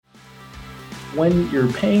when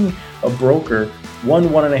you're paying a broker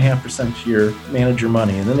 1.5% a year manage your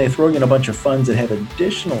money, and then they throw you in a bunch of funds that have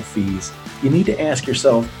additional fees, you need to ask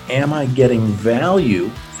yourself, am I getting value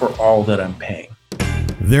for all that I'm paying?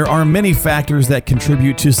 There are many factors that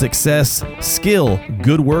contribute to success: skill,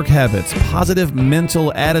 good work habits, positive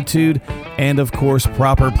mental attitude, and of course,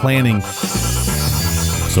 proper planning.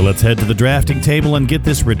 So let's head to the drafting table and get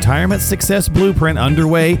this retirement success blueprint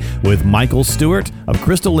underway with Michael Stewart of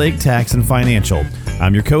Crystal Lake Tax and Financial.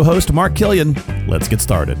 I'm your co-host, Mark Killian. Let's get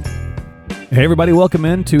started. Hey everybody, welcome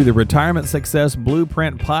into the Retirement Success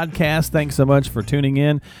Blueprint podcast. Thanks so much for tuning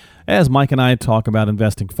in as Mike and I talk about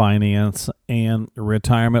investing, finance, and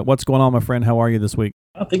retirement. What's going on, my friend? How are you this week?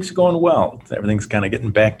 Things are going well. Everything's kind of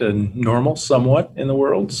getting back to normal somewhat in the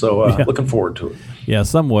world, so looking forward to it. Yeah,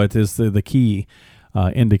 somewhat is the key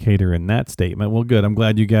indicator in that statement. Well, good. I'm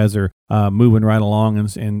glad you guys are moving right along,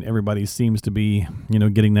 and everybody seems to be,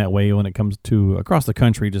 getting that way when it comes to across the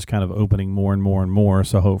country, just kind of opening more and more and more.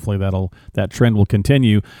 So hopefully that trend will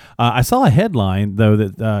continue. I saw a headline though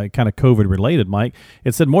that kind of COVID related, Mike.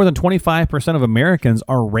 It said more than 25% of Americans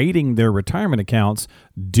are raiding their retirement accounts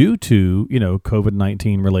due to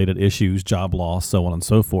COVID-19 related issues, job loss, so on and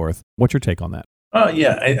so forth. What's your take on that?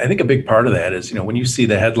 I think a big part of that is, when you see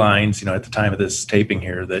the headlines, at the time of this taping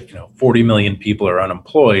here that, 40 million people are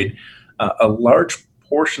unemployed, a large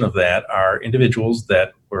portion of that are individuals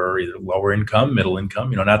that were either lower income, middle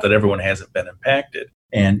income, not that everyone hasn't been impacted.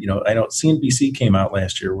 And, I know CNBC came out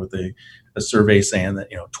last year with a survey saying that,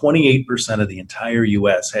 28% of the entire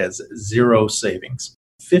U.S. has zero savings.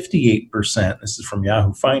 58%, this is from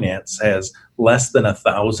Yahoo Finance, has less than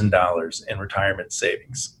 $1,000 in retirement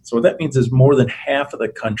savings. So what that means is more than half of the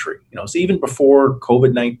country, so even before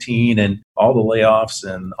COVID-19 and all the layoffs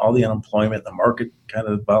and all the unemployment, the market kind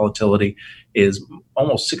of volatility, is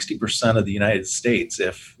almost 60% of the United States.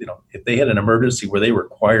 If they had an emergency where they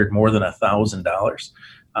required more than $1,000,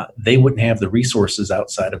 they wouldn't have the resources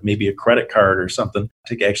outside of maybe a credit card or something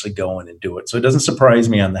to actually go in and do it. So it doesn't surprise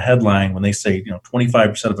me on the headline when they say,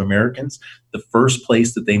 25% of Americans, the first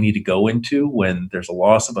place that they need to go into when there's a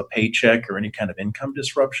loss of a paycheck or any kind of income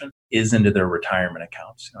disruption is into their retirement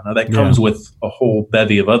accounts. Now that comes with a whole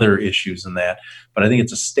bevy of other issues in that, but I think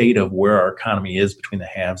it's a state of where our economy is between the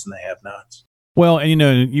haves and the have-nots. Well, and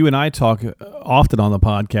you and I talk often on the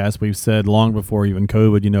podcast. We've said long before even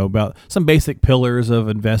COVID, about some basic pillars of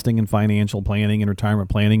investing and financial planning and retirement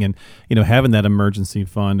planning, and having that emergency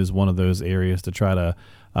fund is one of those areas to try to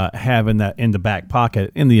have in the back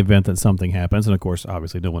pocket in the event that something happens. And of course,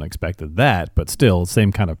 obviously, no one expected that, but still,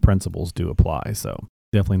 same kind of principles do apply. So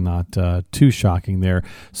definitely not too shocking there.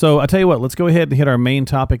 So I tell you what, let's go ahead and hit our main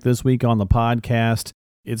topic this week on the podcast.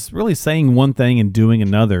 It's really saying one thing and doing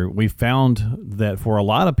another. We found that for a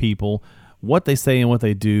lot of people, what they say and what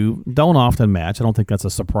they do don't often match. I don't think that's a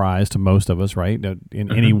surprise to most of us, right?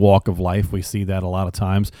 In any walk of life, we see that a lot of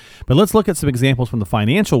times. But let's look at some examples from the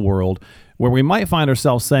financial world where we might find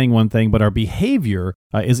ourselves saying one thing, but our behavior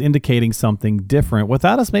is indicating something different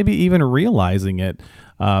without us maybe even realizing it.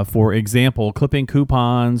 For example, clipping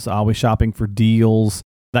coupons, always shopping for deals,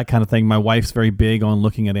 that kind of thing. My wife's very big on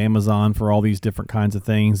looking at Amazon for all these different kinds of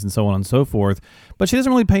things and so on and so forth, but she doesn't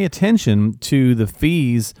really pay attention to the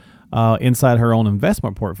fees inside her own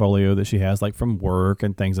investment portfolio that she has, like from work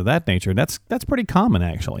and things of that nature. That's pretty common,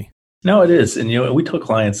 actually. No, it is. And, we tell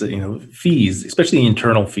clients that, fees, especially the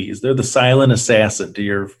internal fees, they're the silent assassin to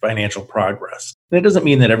your financial progress. And it doesn't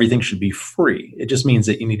mean that everything should be free. It just means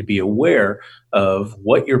that you need to be aware of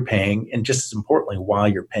what you're paying and, just as importantly, why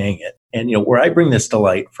you're paying it. And, where I bring this to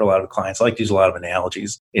light for a lot of clients, I like to use a lot of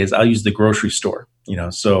analogies, is I'll use the grocery store.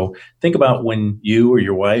 So think about when you or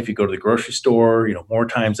your wife, you go to the grocery store, more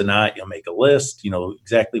times than not, you'll make a list,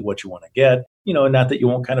 exactly what you want to get. Not that you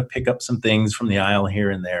won't kind of pick up some things from the aisle here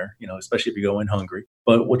and there, especially if you go in hungry.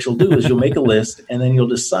 But what you'll do is you'll make a list and then you'll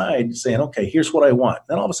decide saying, okay, here's what I want.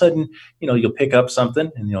 Then all of a sudden, you'll pick up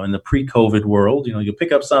something and, in the pre-COVID world, you'll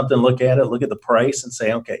pick up something, look at it, look at the price and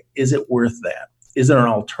say, okay, is it worth that? Is there an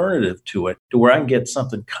alternative to it to where I can get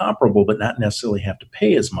something comparable but not necessarily have to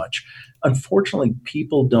pay as much? Unfortunately,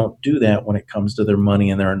 people don't do that when it comes to their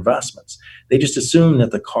money and their investments. They just assume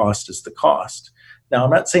that the cost is the cost. Now,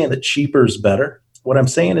 I'm not saying that cheaper is better. What I'm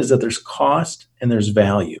saying is that there's cost and there's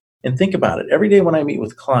value. And think about it. Every day when I meet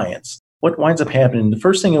with clients, what winds up happening, the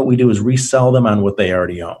first thing that we do is resell them on what they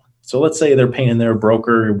already own. So let's say they're paying their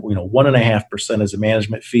broker, 1.5% as a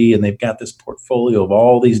management fee, and they've got this portfolio of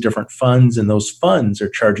all these different funds, and those funds are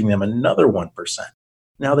charging them another 1%.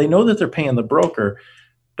 Now they know that they're paying the broker,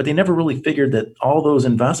 but they never really figured that all those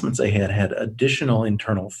investments they had additional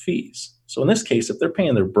internal fees. So in this case, if they're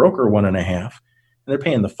paying their broker 1.5%, and they're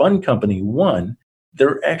paying the fund company 1,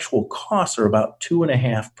 their actual costs are about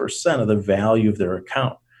 2.5% of the value of their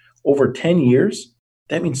account. Over 10 years,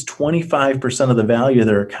 that means 25% of the value of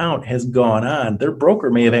their account has gone on. Their broker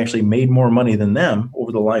may have actually made more money than them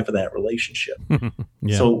over the life of that relationship.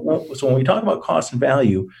 Yeah. So when we talk about cost and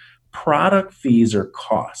value, product fees are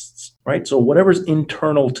costs, right? So whatever's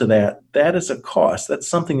internal to that, that is a cost. That's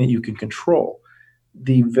something that you can control.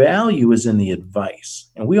 The value is in the advice.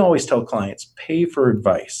 And we always tell clients, pay for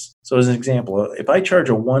advice. So as an example, if I charge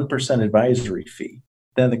a 1% advisory fee,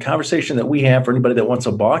 then the conversation that we have for anybody that wants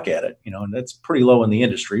to balk at it, and that's pretty low in the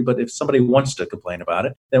industry, but if somebody wants to complain about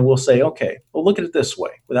it, then we'll say, okay, well, look at it this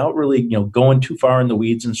way, without really, going too far in the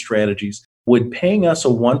weeds and strategies. Would paying us a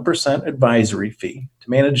 1% advisory fee to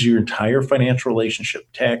manage your entire financial relationship,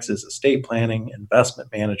 taxes, estate planning,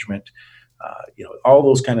 investment management, all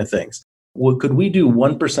those kind of things, could we do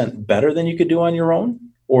 1% better than you could do on your own,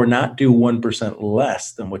 or not do 1%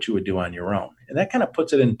 less than what you would do on your own? And that kind of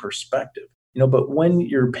puts it in perspective. But when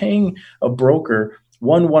you're paying a broker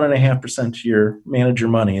 1.5% to manage your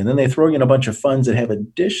money, and then they throw you in a bunch of funds that have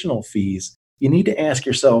additional fees, you need to ask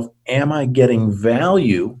yourself, am I getting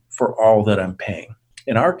value for all that I'm paying?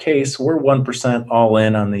 In our case, we're 1% all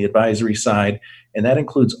in on the advisory side, and that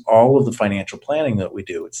includes all of the financial planning that we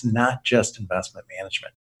do. It's not just investment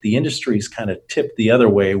management. The industry's kind of tipped the other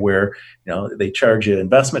way where, they charge you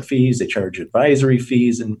investment fees, they charge you advisory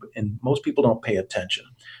fees, and most people don't pay attention.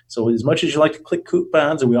 So as much as you like to click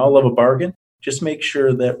coupons and we all love a bargain, just make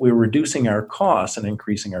sure that we're reducing our costs and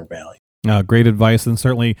increasing our value. Great advice, and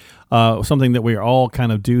certainly something that we all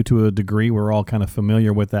kind of do to a degree. We're all kind of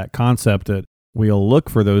familiar with that concept that we'll look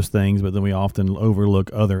for those things, but then we often overlook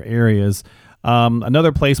other areas.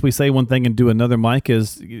 Another place we say one thing and do another, Mike,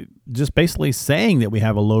 is just basically saying that we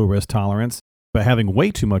have a low risk tolerance, but having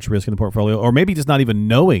way too much risk in the portfolio, or maybe just not even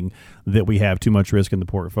knowing that we have too much risk in the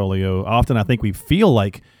portfolio. Often I think we feel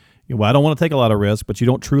like, well, I don't want to take a lot of risk, but you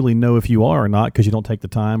don't truly know if you are or not because you don't take the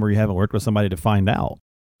time or you haven't worked with somebody to find out.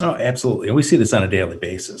 Oh, absolutely. And we see this on a daily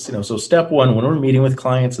basis. So step one, when we're meeting with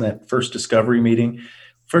clients in that first discovery meeting,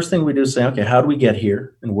 first thing we do is say, okay, how do we get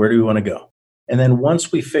here and where do we want to go? And then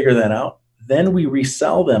once we figure that out, then we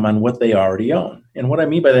resell them on what they already own. And what I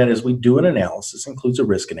mean by that is we do an analysis, includes a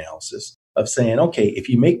risk analysis of saying, okay, if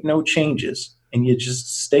you make no changes and you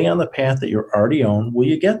just stay on the path that you're already on, will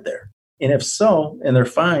you get there? And if so, and they're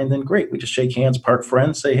fine, then great. We just shake hands, park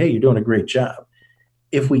friends, say, hey, you're doing a great job.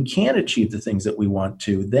 If we can't achieve the things that we want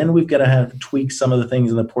to, then we've got to have to tweak some of the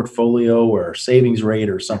things in the portfolio or our savings rate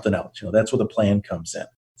or something else. That's where the plan comes in.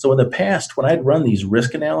 So in the past, when I'd run these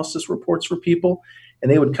risk analysis reports for people,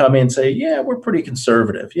 and they would come in and say, yeah, we're pretty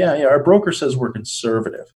conservative. Yeah, our broker says we're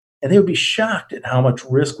conservative. And they would be shocked at how much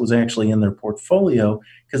risk was actually in their portfolio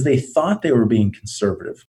because they thought they were being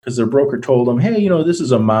conservative because their broker told them, hey, this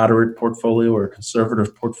is a moderate portfolio or a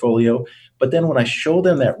conservative portfolio. But then when I show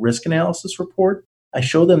them that risk analysis report, I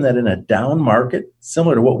show them that in a down market,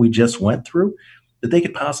 similar to what we just went through, that they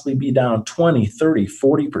could possibly be down 20, 30,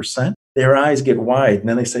 40%. Their eyes get wide. And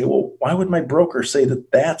then they say, well, why would my broker say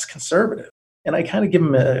that that's conservative? And I kind of give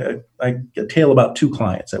them a tale about two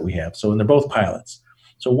clients that we have. And they're both pilots.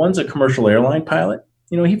 So one's a commercial airline pilot.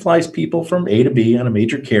 He flies people from A to B on a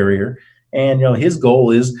major carrier. And, his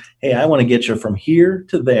goal is, hey, I want to get you from here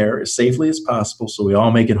to there as safely as possible so we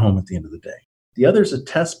all make it home at the end of the day. The other's a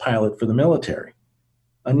test pilot for the military.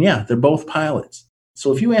 And yeah, they're both pilots.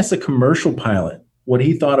 So if you ask the commercial pilot what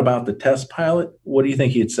he thought about the test pilot, what do you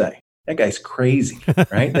think he'd say? That guy's crazy,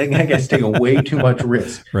 right? That guy's taking way too much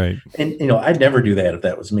risk. Right. And, I'd never do that if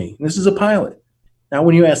that was me. This is a pilot. Now,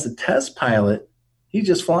 when you ask the test pilot, he's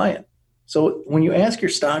just flying. So when you ask your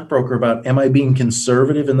stockbroker about, am I being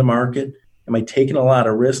conservative in the market? Am I taking a lot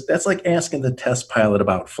of risk? That's like asking the test pilot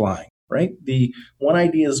about flying, right? The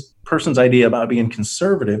person's idea about being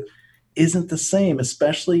conservative isn't the same,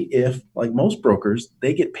 especially if, like most brokers,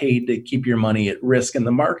 they get paid to keep your money at risk in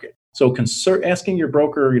the market. So asking your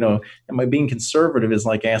broker, am I being conservative is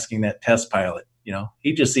like asking that test pilot,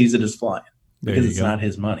 he just sees it as flying because it's not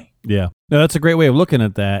his money. Yeah. No, that's a great way of looking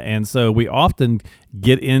at that. And so we often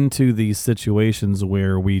get into these situations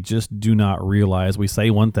where we just do not realize we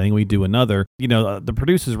say one thing, we do another. The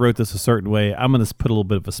producers wrote this a certain way. I'm going to put a little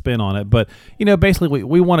bit of a spin on it. But, basically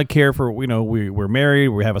we want to care for, we're married,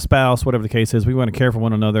 we have a spouse, whatever the case is. We want to care for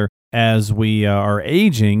one another as we are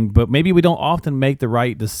aging, but maybe we don't often make the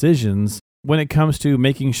right decisions when it comes to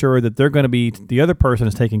making sure that they're going to be, the other person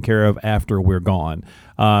is taken care of after we're gone.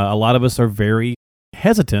 A lot of us are very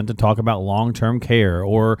hesitant to talk about long-term care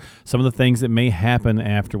or some of the things that may happen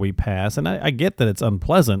after we pass. And I get that it's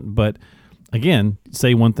unpleasant, but again,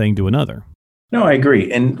 say one thing, do another. No, I agree.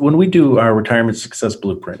 And when we do our retirement success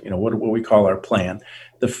blueprint, what we call our plan,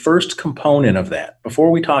 the first component of that, before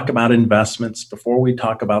we talk about investments, before we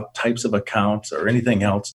talk about types of accounts or anything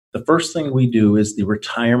else, the first thing we do is the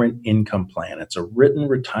retirement income plan. It's a written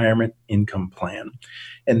retirement income plan.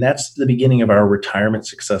 And that's the beginning of our retirement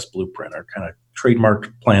success blueprint, our kind of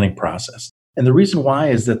trademark planning process. And the reason why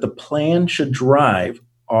is that the plan should drive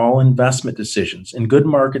all investment decisions in good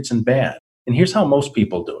markets and bad. And here's how most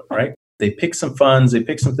people do it, right? They pick some funds, they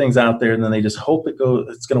pick some things out there, and then they just hope it's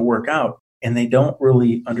going to work out. And they don't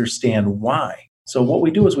really understand why. So what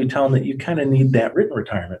we do is we tell them that you kind of need that written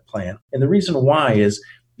retirement plan. And the reason why is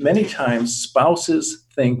many times spouses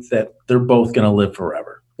think that they're both going to live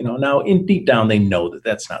forever. Now in deep down, they know that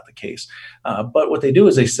that's not the case. But what they do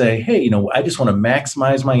is they say, hey, I just want to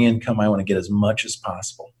maximize my income. I want to get as much as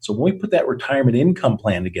possible. So when we put that retirement income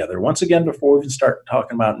plan together, once again, before we even start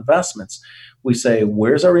talking about investments, we say,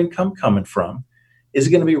 where's our income coming from? Is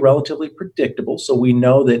it going to be relatively predictable? So we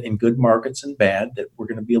know that in good markets and bad, that we're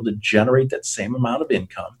going to be able to generate that same amount of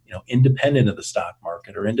income, independent of the stock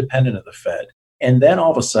market or independent of the Fed. And then all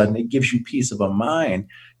of a sudden, it gives you peace of a mind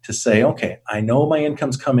to say, okay, I know my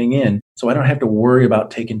income's coming in, so I don't have to worry about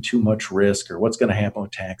taking too much risk or what's going to happen with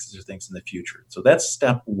taxes or things in the future. So that's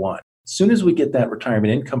step one. As soon as we get that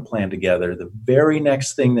retirement income plan together, the very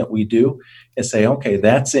next thing that we do is say, okay,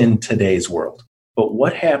 that's in today's world. But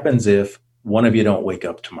what happens if one of you don't wake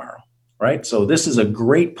up tomorrow, right? So this is a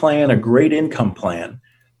great plan, a great income plan,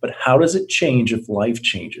 but how does it change if life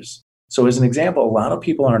changes? So as an example, a lot of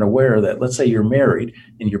people aren't aware that, let's say you're married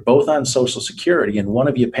and you're both on Social Security and one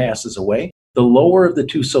of you passes away, the lower of the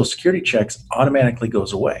two Social Security checks automatically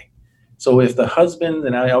goes away. So if the husband,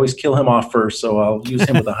 and I always kill him off first, so I'll use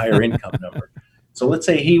him with a higher income number. So let's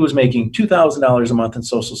say he was making $2,000 a month in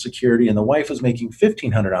Social Security and the wife was making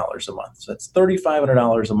 $1,500 a month. So that's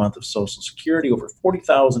 $3,500 a month of Social Security, over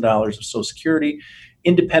 $40,000 of Social Security.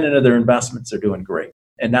 Independent of their investments, they're doing great.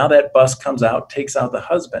 And now that bus comes out, takes out the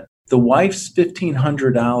husband. The wife's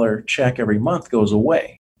 $1,500 check every month goes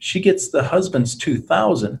away. She gets the husband's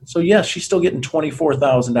 $2,000. So yes, she's still getting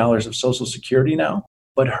 $24,000 of Social Security now,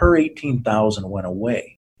 but her $18,000 went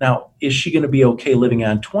away. Now, is she going to be okay living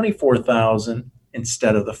on $24,000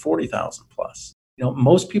 instead of the $40,000 plus?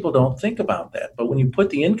 Most people don't think about that. But when you put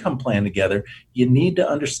the income plan together, you need to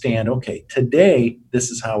understand, okay, today, this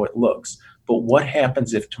is how it looks. But what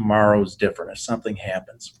happens if tomorrow's different, if something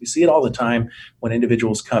happens? We see it all the time when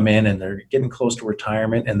individuals come in and they're getting close to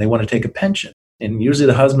retirement and they want to take a pension. And usually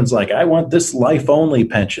the husband's like, I want this life-only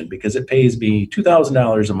pension because it pays me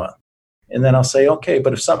 $2,000 a month. And then I'll say, okay,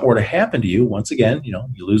 but if something were to happen to you, once again, you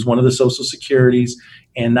lose one of the Social Securities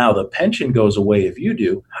and now the pension goes away if you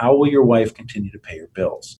do, how will your wife continue to pay your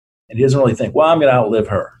bills? And he doesn't really think, well, I'm going to outlive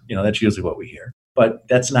her. That's usually what we hear. But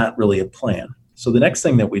that's not really a plan. So the next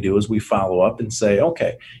thing that we do is we follow up and say,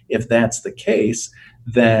 okay, if that's the case,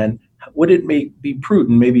 then would it be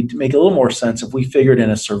prudent maybe to make a little more sense if we figured in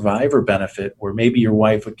a survivor benefit where maybe your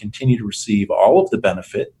wife would continue to receive all of the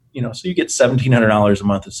benefit, so you get $1,700 a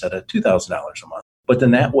month instead of $2,000 a month. But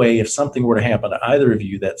then that way, if something were to happen to either of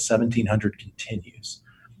you, that $1,700 continues.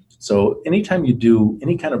 So anytime you do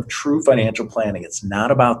any kind of true financial planning, it's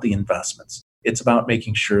not about the investments. It's about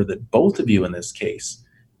making sure that both of you in this case,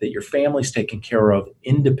 that your family's taken care of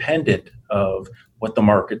independent of what the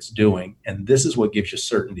market's doing. And this is what gives you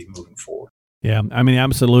certainty moving forward. Yeah, I mean,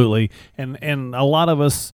 absolutely. And a lot of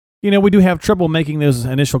us, we do have trouble making those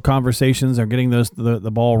initial conversations or getting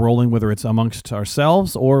the ball rolling, whether it's amongst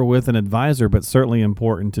ourselves or with an advisor, but certainly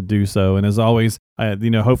important to do so. And as always,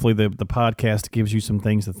 hopefully the podcast gives you some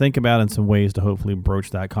things to think about and some ways to hopefully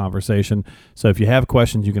broach that conversation. So if you have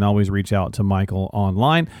questions, you can always reach out to Michael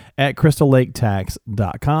online at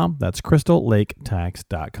crystallaketax.com. That's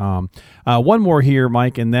crystallaketax.com. One more here,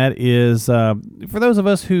 Mike, and that is for those of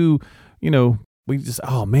us who, we just,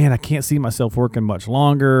 oh man, I can't see myself working much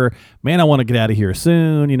longer. Man, I want to get out of here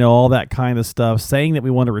soon, all that kind of stuff. Saying that we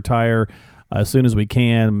want to retire as soon as we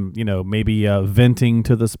can, maybe venting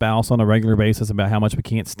to the spouse on a regular basis about how much we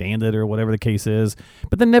can't stand it or whatever the case is,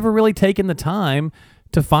 but then never really taking the time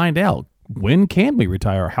to find out when can we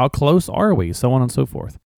retire? How close are we? So on and so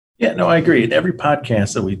forth. Yeah, no, I agree. In every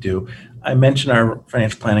podcast that we do, I mention our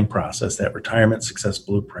financial planning process, that retirement success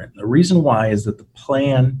blueprint. The reason why is that the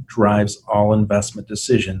plan drives all investment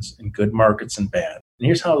decisions in good markets and bad. And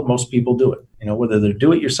here's how most people do it. Whether they're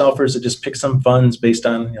do-it-yourselfers that just pick some funds based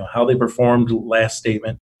on how they performed last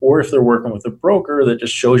statement, or if they're working with a broker that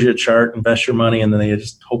just shows you a chart, invest your money, and then they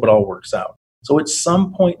just hope it all works out. So at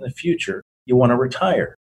some point in the future, you want to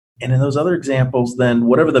retire. And in those other examples, then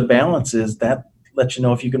whatever the balance is, that lets you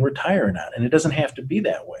know if you can retire or not. And it doesn't have to be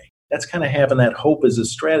that way. That's kind of having that hope as a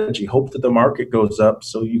strategy, hope that the market goes up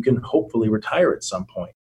so you can hopefully retire at some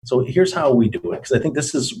point. So here's how we do it, because I think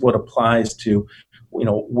this is what applies to,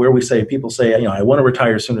 where we say, people say, I want to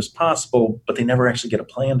retire as soon as possible, but they never actually get a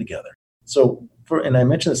plan together. So and I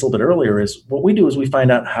mentioned this a little bit earlier, is what we do is we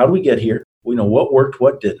find out, how do we get here? We know what worked,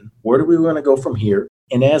 what didn't, where do we want to go from here?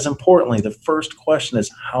 And as importantly, the first question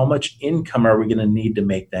is, how much income are we going to need to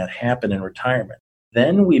make that happen in retirement?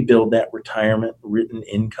 Then we build that retirement written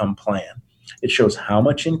income plan. It shows how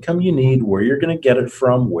much income you need, where you're going to get it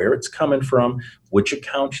from, where it's coming from, which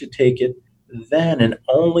accounts you take it. Then and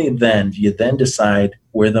only then do you then decide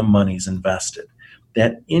where the money's invested.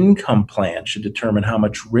 That income plan should determine how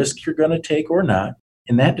much risk you're going to take or not,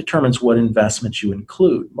 and that determines what investments you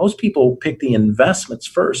include. Most people pick the investments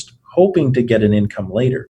first, hoping to get an income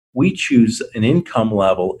later. We choose an income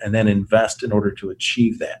level and then invest in order to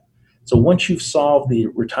achieve that. So once you've solved the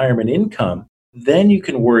retirement income, then you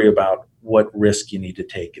can worry about what risk you need to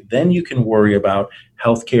take. Then you can worry about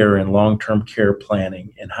healthcare and long-term care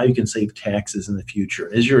planning and how you can save taxes in the future.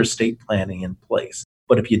 Is your estate planning in place?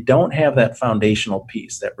 But if you don't have that foundational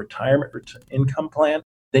piece, that retirement income plan,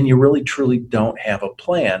 then you really truly don't have a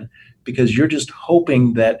plan, because you're just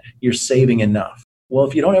hoping that you're saving enough. Well,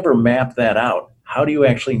 if you don't ever map that out, how do you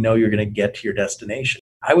actually know you're going to get to your destination?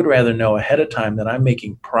 I would rather know ahead of time that I'm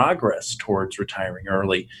making progress towards retiring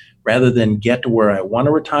early, rather than get to where I want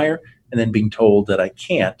to retire and then being told that I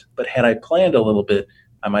can't. But had I planned a little bit,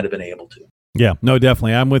 I might have been able to. Yeah, no,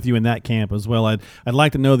 definitely. I'm with you in that camp as well. I'd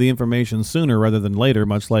like to know the information sooner rather than later,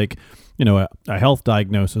 much like, a health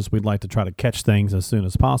diagnosis. We'd like to try to catch things as soon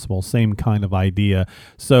as possible. Same kind of idea.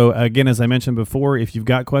 So again, as I mentioned before, if you've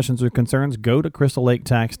got questions or concerns, go to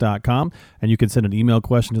crystallaketax.com and you can send an email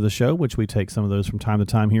question to the show, which we take some of those from time to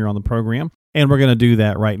time here on the program. And we're going to do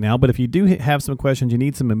that right now. But if you do have some questions, you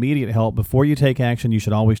need some immediate help before you take action, you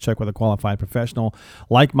should always check with a qualified professional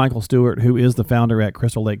like Michael Stewart, who is the founder at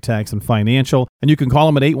Crystal Lake Tax and Financial. And you can call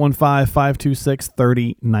him at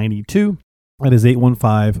 815-526-3092. That is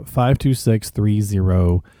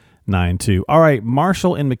 815-526-3092. All right,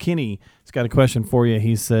 Marshall in McKinney has got a question for you.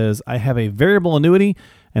 He says, I have a variable annuity,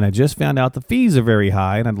 and I just found out the fees are very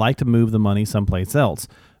high, and I'd like to move the money someplace else,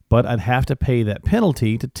 but I'd have to pay that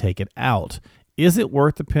penalty to take it out. Is it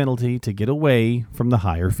worth the penalty to get away from the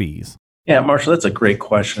higher fees? Yeah, Marshall, that's a great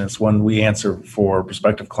question. It's one we answer for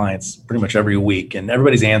prospective clients pretty much every week, and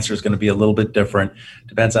everybody's answer is going to be a little bit different.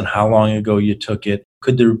 Depends on how long ago you took it.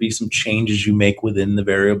 Could there be some changes you make within the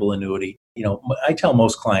variable annuity? I tell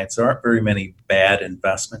most clients there aren't very many bad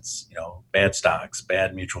investments, bad stocks,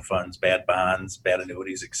 bad mutual funds, bad bonds, bad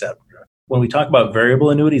annuities, etc. When we talk about variable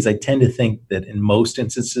annuities, I tend to think that in most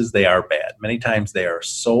instances they are bad. Many times they are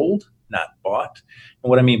sold, not bought. And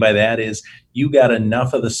what I mean by that is you got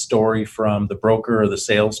enough of the story from the broker or the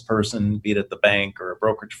salesperson, be it at the bank or a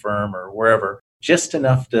brokerage firm or wherever, just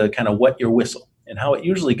enough to kind of wet your whistle. And how it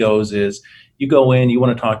usually goes is you go in, you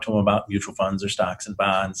want to talk to them about mutual funds or stocks and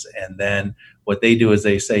bonds. And then what they do is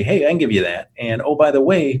they say, hey, I can give you that. And oh, by the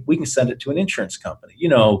way, we can send it to an insurance company,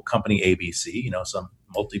 company ABC, some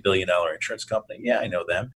multi-billion-dollar insurance company. Yeah, I know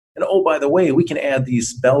them. And oh, by the way, we can add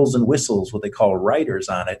these bells and whistles, what they call riders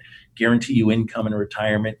on it, guarantee you income in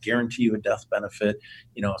retirement, guarantee you a death benefit.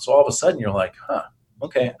 So all of a sudden you're like,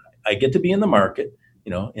 okay, I get to be in the market,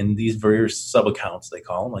 in these various sub-accounts, they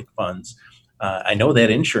call them, like funds. I know that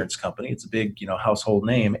insurance company. It's a big, household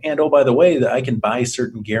name. And oh, by the way, that I can buy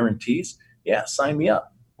certain guarantees. Yeah, sign me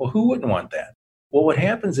up. Well, who wouldn't want that? Well, what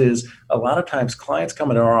happens is a lot of times clients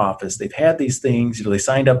come into our office, they've had these things, they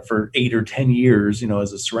signed up for 8 or 10 years,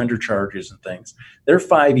 as a surrender charges and things. They're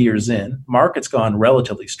 5 years in, market's gone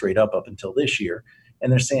relatively straight up until this year.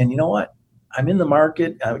 And they're saying, you know what? I'm in the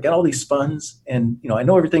market, I've got all these funds and, I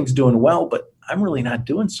know everything's doing well, but I'm really not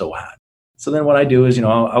doing so hot. So then what I do is,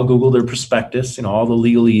 I'll Google their prospectus, all the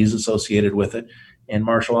legalese associated with it. And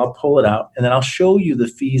Marshall, I'll pull it out and then I'll show you the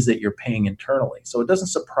fees that you're paying internally. So it doesn't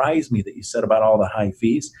surprise me that you said about all the high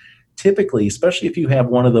fees. Typically, especially if you have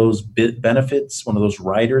one of those benefits, one of those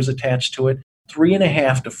riders attached to it,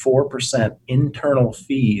 3.5% to 4% internal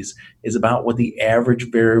fees is about what the average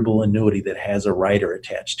variable annuity that has a rider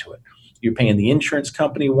attached to it. You're paying the insurance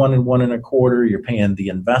company 1 and 1.25%. You're paying the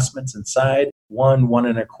investments inside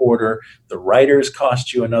 1.25%. The riders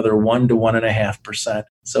cost you another 1 to 1.5%.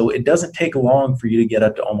 So it doesn't take long for you to get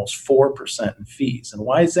up to almost 4% in fees. And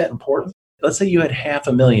why is that important? Let's say you had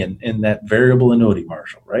 $500,000 in that variable annuity,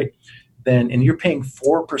 Marshall, right? And you're paying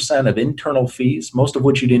 4% of internal fees, most of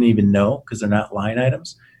which you didn't even know because they're not line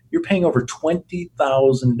items. You're paying over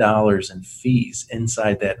 $20,000 in fees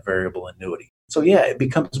inside that variable annuity. So yeah, it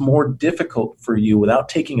becomes more difficult for you without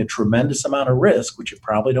taking a tremendous amount of risk, which you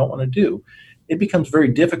probably don't want to do. It becomes very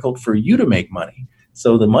difficult for you to make money.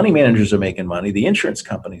 So the money managers are making money, the insurance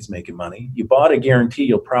company's making money. You bought a guarantee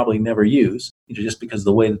you'll probably never use, just because of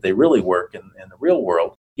the way that they really work in the real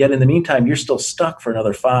world. Yet in the meantime, you're still stuck for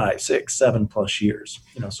another 5, 6, 7+ years.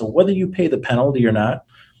 So whether you pay the penalty or not,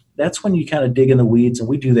 that's when you kind of dig in the weeds, and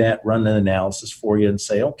we do that, run an analysis for you and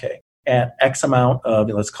say, okay, at X amount of,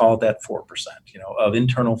 let's call it that 4%, of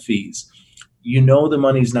internal fees, the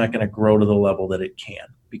money's not going to grow to the level that it can,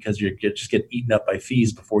 because you just get eaten up by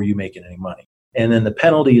fees before you make any money. And then the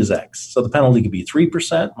penalty is X. So the penalty could be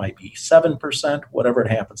 3%, might be 7%, whatever it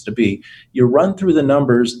happens to be. You run through the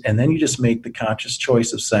numbers, and then you just make the conscious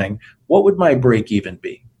choice of saying, what would my break even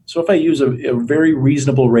be? So if I use a very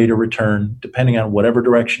reasonable rate of return, depending on whatever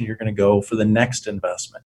direction you're going to go for the next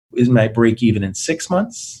investment, is my break even in 6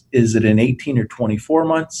 months? Is it in 18 or 24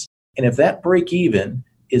 months? And if that break even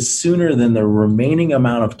is sooner than the remaining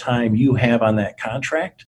amount of time you have on that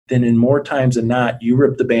contract, then in more times than not, you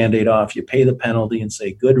rip the Band-Aid off, you pay the penalty and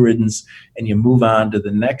say good riddance, and you move on to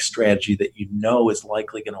the next strategy that is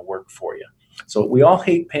likely going to work for you. So we all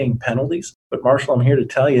hate paying penalties, but Marshall, I'm here to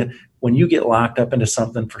tell you, when you get locked up into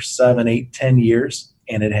something for 7, 8, 10 years,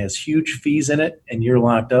 and it has huge fees in it, and you're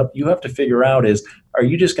locked up, you have to figure out are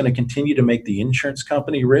you just going to continue to make the insurance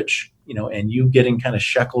company rich, and you getting kind of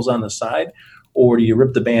shekels on the side? Or do you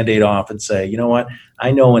rip the Band-Aid off and say, you know what,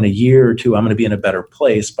 I know in a year or two I'm going to be in a better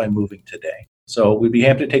place by moving today. So we'd be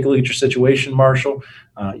happy to take a look at your situation, Marshall.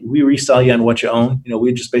 We resell you on what you own.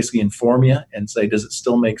 We just basically inform you and say, does it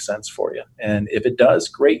still make sense for you? And if it does,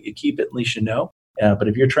 great, you keep it, at least you know. But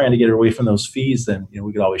if you're trying to get away from those fees, then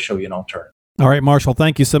we could always show you an alternative. All right, Marshall,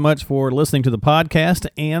 thank you so much for listening to the podcast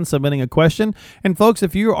and submitting a question. And folks,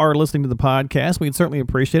 if you are listening to the podcast, we'd certainly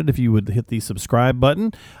appreciate it if you would hit the subscribe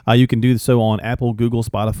button. You can do so on Apple, Google,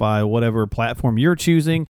 Spotify, whatever platform you're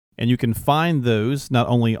choosing. And you can find those not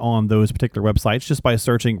only on those particular websites just by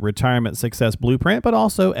searching Retirement Success Blueprint, but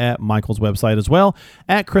also at Michael's website as well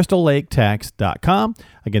at crystallaketax.com.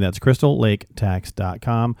 Again, that's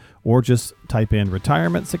crystallaketax.com, or just type in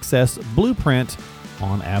Retirement Success Blueprint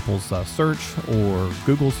on Apple's search or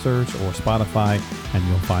Google search or Spotify, and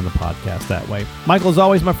you'll find the podcast that way. Michael, as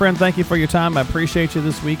always, my friend, thank you for your time. I appreciate you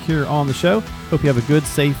this week here on the show. Hope you have a good,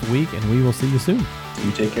 safe week, and we will see you soon.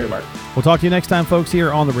 You take care, Mark. We'll talk to you next time, folks,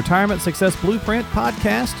 here on the Retirement Success Blueprint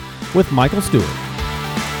podcast with Michael Stewart.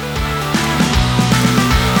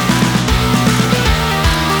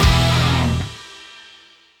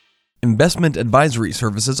 Investment advisory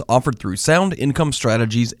services offered through Sound Income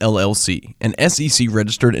Strategies, LLC, an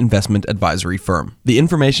SEC-registered investment advisory firm. The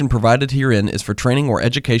information provided herein is for training or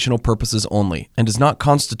educational purposes only and does not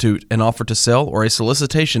constitute an offer to sell or a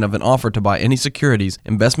solicitation of an offer to buy any securities,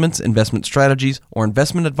 investments, investment strategies, or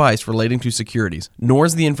investment advice relating to securities, nor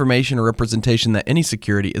is the information or representation that any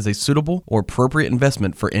security is a suitable or appropriate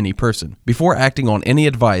investment for any person. Before acting on any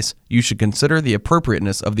advice, you should consider the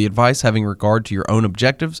appropriateness of the advice having regard to your own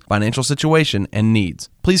objectives, financial situation, and needs.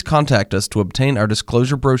 Please contact us to obtain our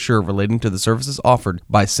disclosure brochure relating to the services offered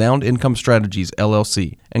by Sound Income Strategies,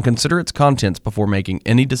 LLC, and consider its contents before making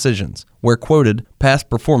any decisions. Where quoted, past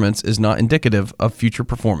performance is not indicative of future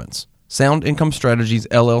performance. Sound Income Strategies,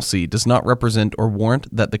 LLC does not represent or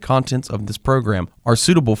warrant that the contents of this program are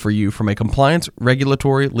suitable for you from a compliance,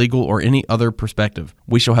 regulatory, legal, or any other perspective.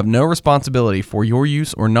 We shall have no responsibility for your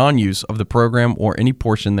use or non-use of the program or any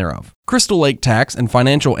portion thereof. Crystal Lake Tax and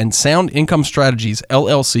Financial and Sound Income Strategies,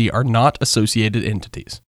 LLC are not associated entities.